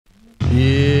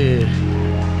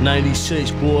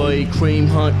96, boy, cream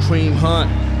hunt.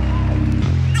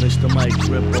 Mr. Mike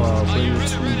Rippa, bring it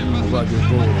to you,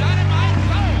 rugged roll.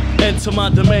 Enter my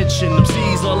dimension, them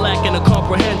C's are lacking a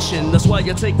comprehension. That's why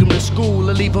I take them to school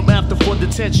and leave them after for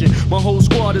detention. My whole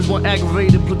squad is one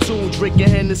aggravated platoon, drinking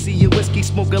Hennessy and whiskey,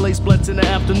 smoking lace blunts in the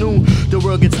afternoon. The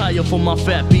world gets tired for my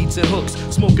fat beats and hooks,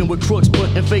 smoking with crooks,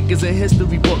 putting fakers in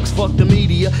history books. Fuck the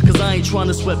media, cause I ain't trying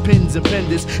to sweat pins and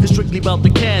pendants. It's strictly about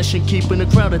the cash and keeping the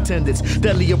crowd attendance.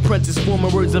 Deadly apprentice,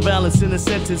 forming words of balance in a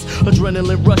sentence.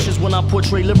 Adrenaline rushes when I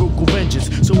portray lyrical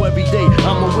vengeance. So every day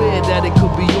I'm aware that it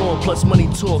could be on. Plus money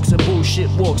talks and bullshit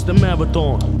walks the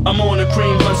marathon. I'm on a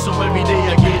cream hunt, so every day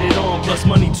I get it on. Plus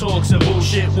money talks and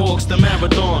bullshit walks the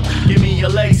marathon. Give me a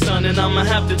leg, son, and I'ma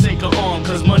have to take her on.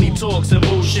 Cause money talks and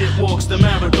bullshit walks the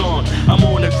marathon. I'm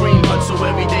on a cream hunt, so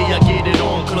every day I get it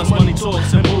on. Plus money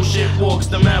talks and bullshit walks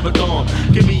the marathon.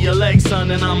 Give me a leg,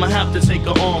 son, and I'ma have to take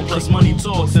her on. Plus money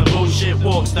talks and bullshit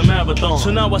walks the marathon. So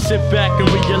now I sit back and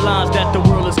realize that the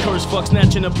world is cursed. Fuck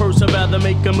snatching a purse, I'd rather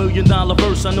make $1 million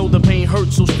verse. I know the pain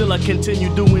hurts, so still I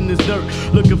continue doing this dirt,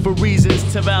 looking for reasons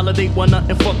to validate why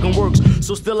nothing fucking works.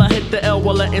 So still I hit the L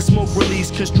while letting smoke release,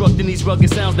 constructing these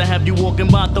rugged sounds that have you walking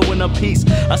by throwing a piece.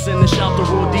 I send a shout to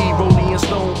Roly and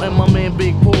Stone and my man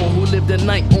Big Paul, who lived at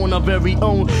night on our very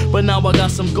own. But now I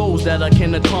got some goals that I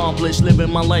can accomplish,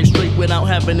 living my life straight without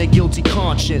having a guilty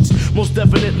conscience. Most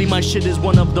definitely my shit is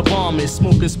one of the bombest,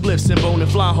 smoking spliffs and boning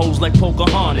fly holes like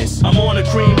Pocahontas. I'm on a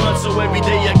cream hunt, so every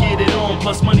day I get it on.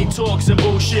 Plus money talks and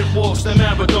bullshit walks the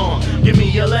marathon. Give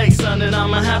me a leg, son, and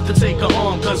I'ma have to take her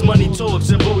on. Cause money talks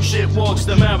and bullshit walks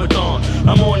the marathon.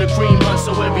 I'm on a cream hunt,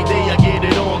 so every day I get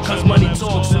it on. Cause money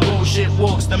talks and bullshit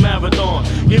walks the marathon.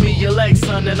 Give me your leg,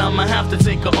 son, and I'ma have to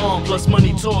take her on. Plus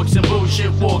money talks and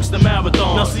bullshit walks the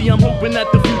marathon. Now see, I'm hoping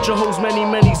that the future holds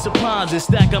many surprises.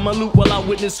 Stacking my loot while I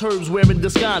witness herbs wearing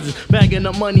disguises, bagging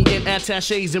up money in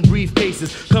attachés and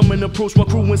briefcases. Come and approach my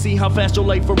crew and see how fast your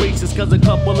life erases. Cause a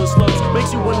couple of slugs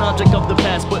makes you an object of the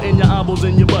past, putting your eyeballs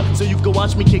in your butt so you can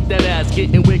watch me kick that ass,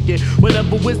 getting wicked.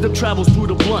 Whenever wisdom travels through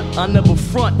the blunt, I never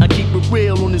front, I keep it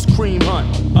real on this cream hunt.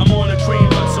 I'm on a cream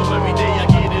hunt, so every day I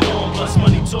get it on. Plus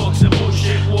money talks and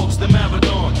bullshit walks the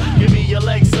marathon. Give me your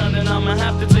leg, son, and I'ma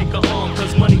have to take her on.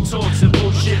 Cause money talks and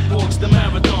bullshit walks the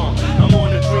marathon. I'm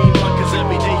on a cream hunt, cause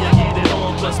every day I get it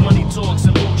on. Plus money talks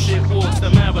and bullshit walks the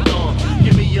marathon.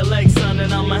 Give me your leg, son,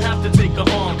 and I'ma have to take her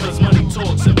on. Cause money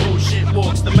talks and bullshit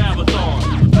walks the marathon.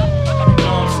 You know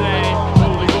what I'm saying?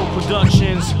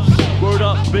 Productions. Word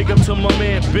up, big up to my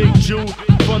man Big Jew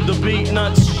from the Beat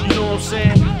Nuts, you know what I'm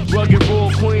saying? Rugged Raw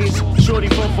Queens, shorty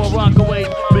from Far Rockaway.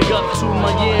 Big up to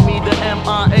Miami, the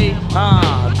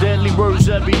MIA. Deadly words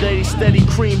every day, steady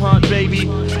cream hunt, baby.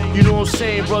 You know what I'm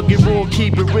saying? Rugged Raw,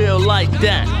 keep it real like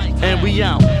that. And we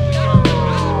out.